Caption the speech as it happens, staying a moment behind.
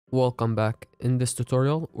Welcome back. In this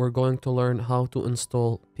tutorial, we're going to learn how to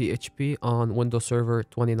install PHP on Windows Server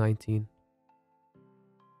 2019.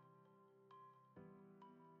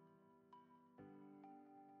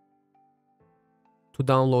 To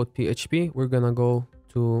download PHP, we're gonna go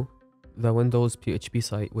to the Windows PHP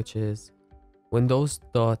site, which is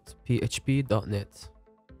windows.php.net.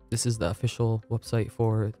 This is the official website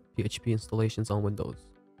for PHP installations on Windows.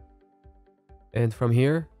 And from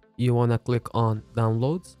here, you wanna click on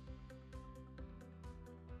Downloads.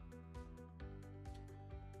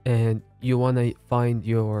 And you want to find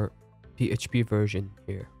your PHP version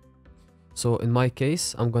here. So in my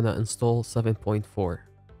case, I'm going to install 7.4.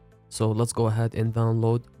 So let's go ahead and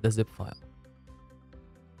download the zip file.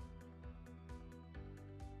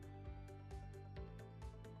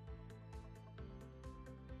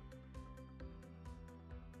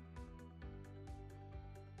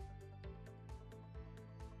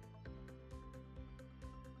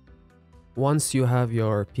 Once you have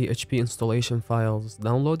your PHP installation files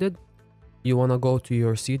downloaded, you want to go to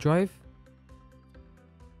your C drive,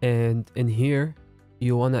 and in here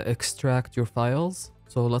you want to extract your files.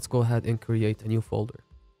 So let's go ahead and create a new folder,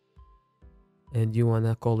 and you want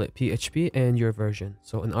to call it PHP and your version.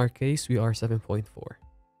 So in our case, we are 7.4,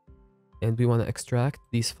 and we want to extract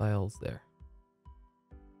these files there.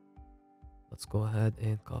 Let's go ahead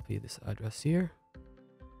and copy this address here.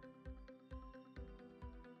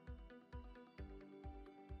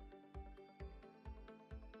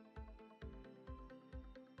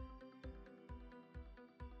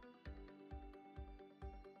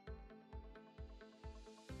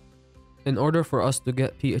 In order for us to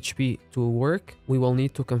get PHP to work, we will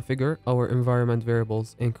need to configure our environment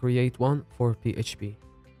variables and create one for PHP.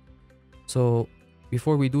 So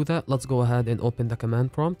before we do that, let's go ahead and open the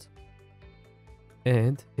command prompt.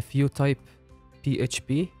 And if you type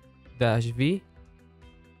php-v,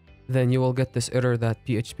 then you will get this error that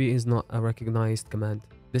PHP is not a recognized command.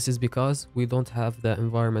 This is because we don't have the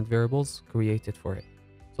environment variables created for it.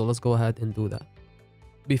 So let's go ahead and do that.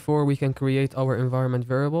 Before we can create our environment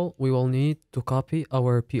variable, we will need to copy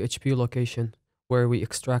our PHP location where we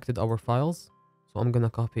extracted our files. So I'm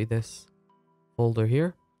gonna copy this folder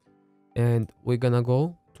here, and we're gonna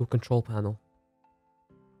go to control panel.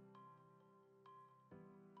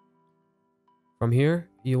 From here,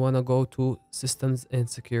 you wanna go to systems and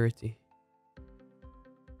security.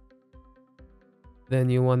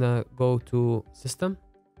 Then you wanna go to system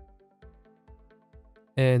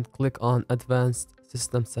and click on advanced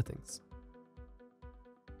system settings.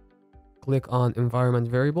 Click on environment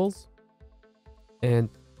variables, and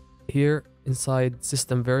here inside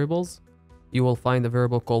system variables you will find a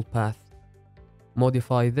variable called path.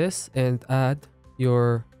 Modify this and add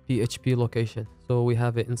your PHP location, so we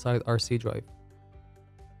have it inside our C drive.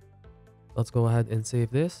 Let's go ahead and save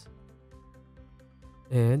this,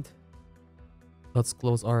 and let's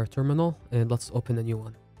close our terminal and let's open a new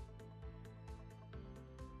one.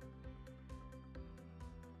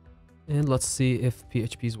 And let's see if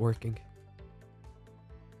PHP is working.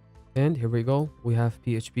 And here we go, we have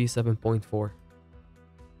PHP 7.4.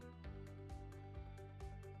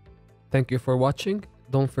 Thank you for watching.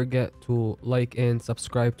 Don't forget to like and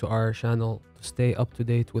subscribe to our channel to stay up to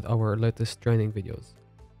date with our latest training videos.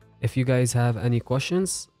 If you guys have any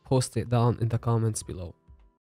questions, post it down in the comments below.